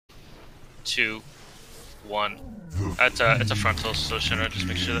2, 1. It's a frontal, so Shinra, just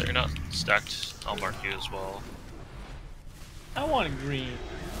make sure that you're not stacked. I'll mark you as well. I want a green.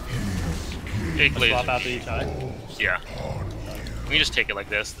 Big laser. Swap out to each eye. Yeah. We can just take it like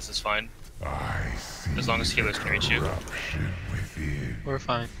this. This is fine. As long as healers can reach you. We're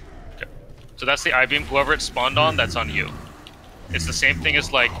fine. Okay. So that's the I-beam. Whoever it spawned on, that's on you. It's the same thing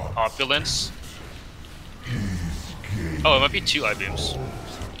as like opulence. Oh, it might be 2 I-beams.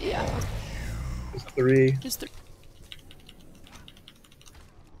 Yeah. It's 3. Just 3.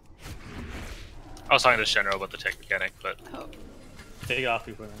 I was talking to Shenro about the tech mechanic, but... Oh. Take it off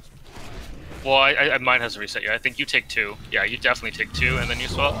before this. Well, mine has a reset, yeah. I think you take 2. Yeah, you definitely take 2, and then you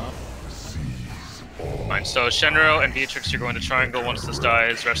swap. Fine, so Shenro and Beatrix, you're going to triangle once this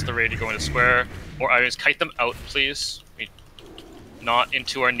dies. Rest of the raid, you're going to square. Or I mean, kite them out, please. Not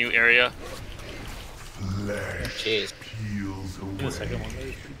into our new area. Jeez. The second one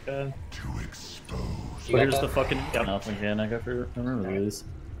is pretty bad. You Here's got the that? fucking... Yep. Enough mechanic, I remember these.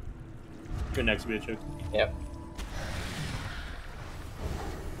 You're next, Beatrix. Yep.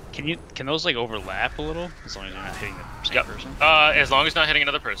 Can those like overlap a little? As long as you're not hitting the same person? As long as not hitting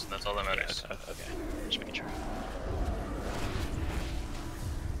another person, that's all that matters. Okay. Just making sure.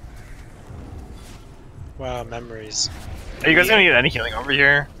 Wow, memories. Are you guys gonna get any healing over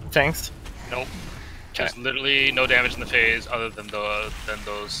here? Thanks. Nope. Just literally no damage in the phase other than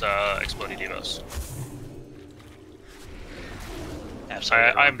those exploding debuffs.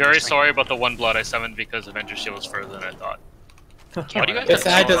 I'm very sorry about the 1 blood I summoned because Avenger Shield was further than I thought. What do you guys This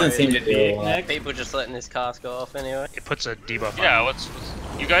have? guy doesn't seem to be. People just letting his cast go off anyway. It puts a debuff on. Yeah,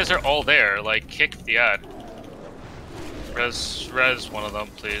 you guys are all there. Like, kick the ad. Res one of them,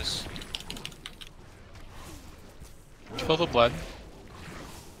 please. Kill the blood.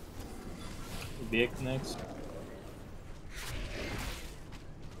 Vic next.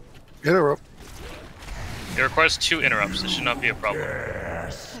 Interrupt. It requires 2 interrupts. It should not be a problem.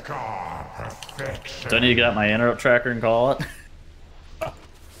 Do I need to get out my interrupt tracker and call it?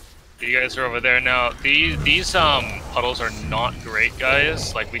 You guys are over there now. These puddles are not great,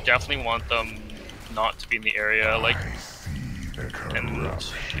 guys. Like, we definitely want them not to be in the area. Like, and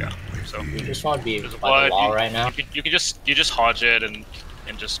yeah. So You just want to be there's a by the blood. wall right now. You can just hodge it and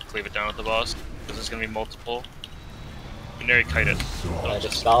just cleave it down at the boss because there's gonna be multiple. You can nearly kite it.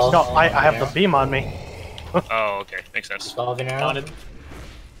 Dispel. No, I have the beam on me. Oh, okay, makes sense. Dispel Venera. Counted.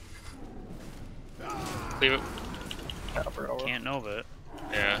 Cleave it. Can't Nova it.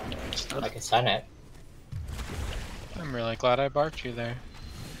 Yeah. I can stun it. I'm really glad I barked you there.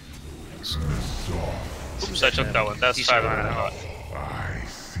 Oops, I took that one. That's 5 on it.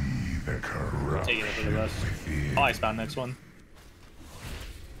 Taking it for the rest. Oh, I found next one.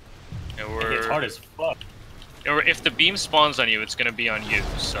 Yeah, It's hard as fuck. If the beam spawns on you, it's gonna be on you.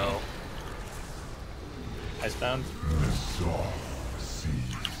 So. Icebound.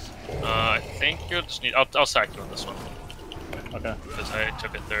 I think you'll just need. I'll sack you on this one. Okay. Because I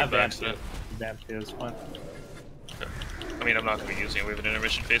took it third by Advanced accident. it. Advanced it is fine. Okay. I mean, I'm not going to be using it. We have an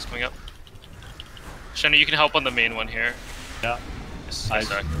intermission phase coming up. Shenna, you can help on the main one here. Yeah. Yes, I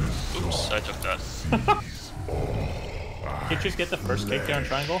sacked. Oops, I took that. Can you just get the first kick there on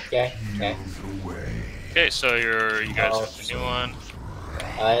triangle? Okay. Okay. Okay, so you guys have the new one.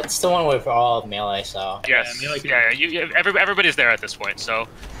 It's the one with all melee, so. Yes. Yeah. Everybody's there at this point. So.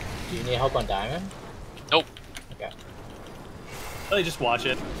 Do you need help on diamond? Nope. Okay. Really, just watch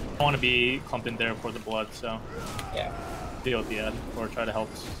it. I don't want to be clumped in there for the blood, so. Yeah. Deal with the ad, or try to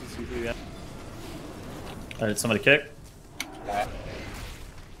help see through the ad. Did somebody kick? Alright.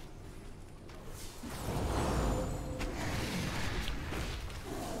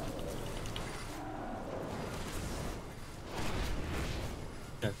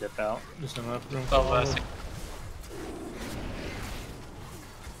 Gonna dip out. Just enough room. Oh, last thing.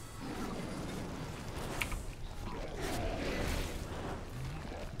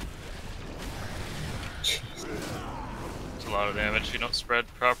 It's a lot of damage if you don't spread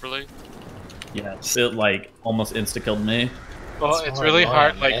properly. Yeah, it like almost insta-killed me. Well, That's it's more really annoying,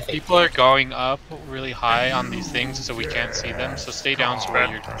 hard. I Like, think. people are going up really high on these things, so we can't see them. So stay down so where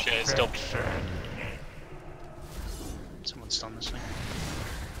your shit is still. Someone's stunned this thing.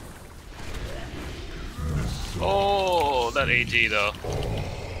 Oh, that AG though.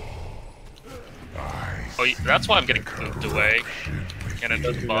 Oh, that's why I'm getting moved away. Can't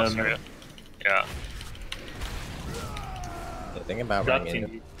enter the boss area. Yeah. The thing about Drop running in,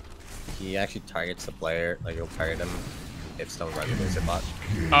 team. he actually targets the player, like you'll target him if someone runs into it much.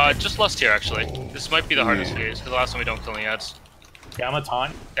 Just lust here actually. This might be the hardest phase because the last time we don't kill any ads. Yeah, I'm a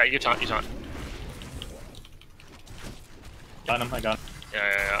taunt. Yeah, you taunt. Got him, I got him.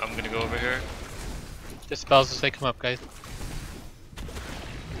 Yeah. I'm gonna go over here. Dispels as they come up, guys.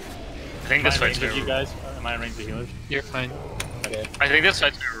 I think this fight's you gonna. guys. Am I in range of healers? You're fine. Okay. I think this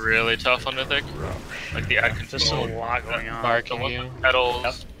fight's gonna be really tough on Mythic. Like the ad There's a control, lot going on. Marking you. petals.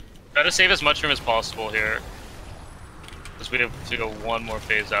 Yep. Try to save as much room as possible here. Because we have to go one more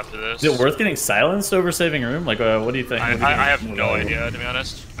phase after this. Is it worth getting silenced over saving room? Like, what do you think? I have no idea, to be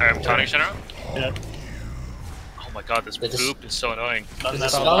honest. Alright, taunting Shenron? Yeah. Oh my god, this poop is so annoying.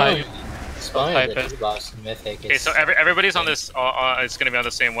 That's Spelling, all. Pipe. spelling of the Pipe it. debuffs in Mythic Okay, is so everybody's on this. It's gonna be on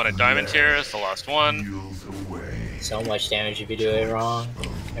the same one at Diamond tier. It's the last one. so much damage if you do it wrong.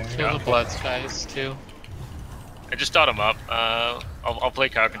 Kill the Bloods, guys, too. I just dot him up. I'll play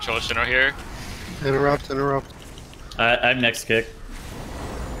Cow Control Shinra here. Interrupt. I'm next kick.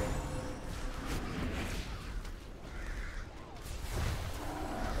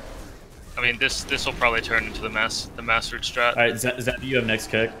 I mean, this will probably turn into the mastered strat. Alright, Zavi, you have next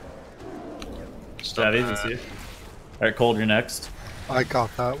kick. Just on Zavi, that. that's you. Alright, Cold, you're next. I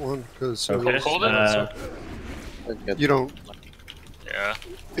got that one because Okay. Cold you don't. Yeah.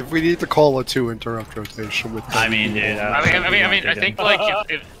 If we need to call a 2 interrupt rotation with. I mean, dude. I think like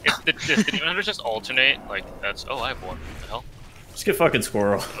if the Demon Hunters just alternate, like that's. Oh, I have one. What the hell? Just get fucking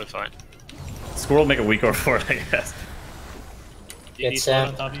Squirrel. Totally fine. Squirrel make a weak or for it, I guess. Get He's Sam.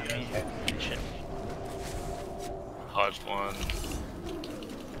 on top of you. Hodge one.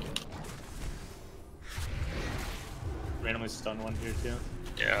 Randomly stun one here too.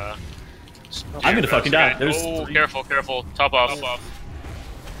 Yeah. I'm gonna fucking die. Okay. There's Oh, three. careful. Top off.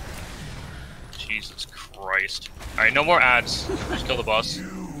 Jesus Christ. Alright, no more ads. Just kill the boss.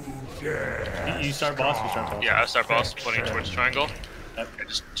 You start boss, we start boss. Yeah, I start boss pointing towards triangle. Yep. Okay,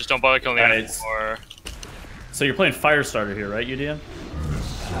 just don't bother killing the Alright, ads anymore. So you're playing Firestarter here, right, UDM?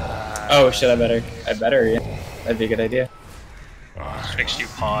 Oh shit, I better, yeah. That'd be a good idea. Just makes you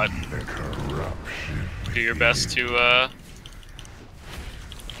pod. Do your best to, You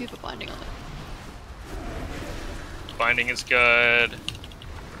have a binding on it. binding is good.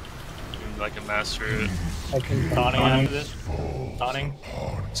 Like a master. Taunting after this. Taunting.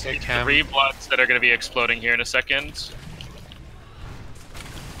 Cam. 3 bloods that are going to be exploding here in a second.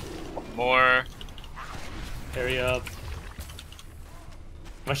 One more. Hurry up.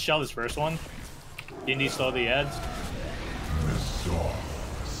 Let's shell this first one. D&D slow the ads.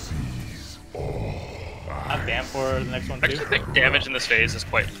 I'm banned for the next one I too. actually think damage in this phase is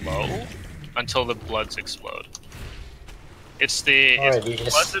quite low until the bloods explode. It's the Or if you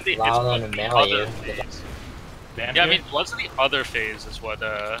just bloods of the allow them it's to the melee other you. phase. Banned Yeah, I here? mean bloods of the other phase is what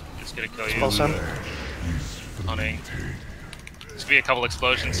is gonna kill you. Spell some. Hunting. There's gonna be a couple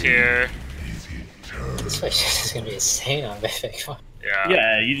explosions here. This fight is gonna be insane on Mythic. Yeah.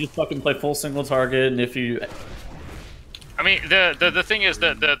 Yeah, you just fucking play full single target, and if you... I mean the thing is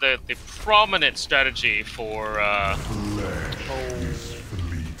that the prominent strategy for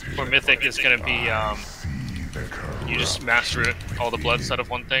Mythic is gonna be you just master it, all the bloods out of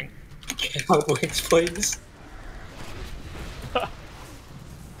one thing. Wings, please.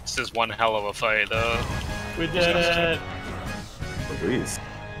 This is one hell of a fight though. We did it! Please.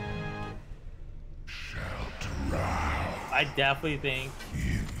 I definitely think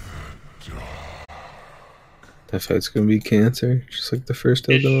That fight's gonna be cancer, just like the first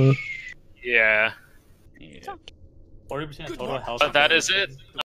Eldor. Yeah. 40% total health. But that is it.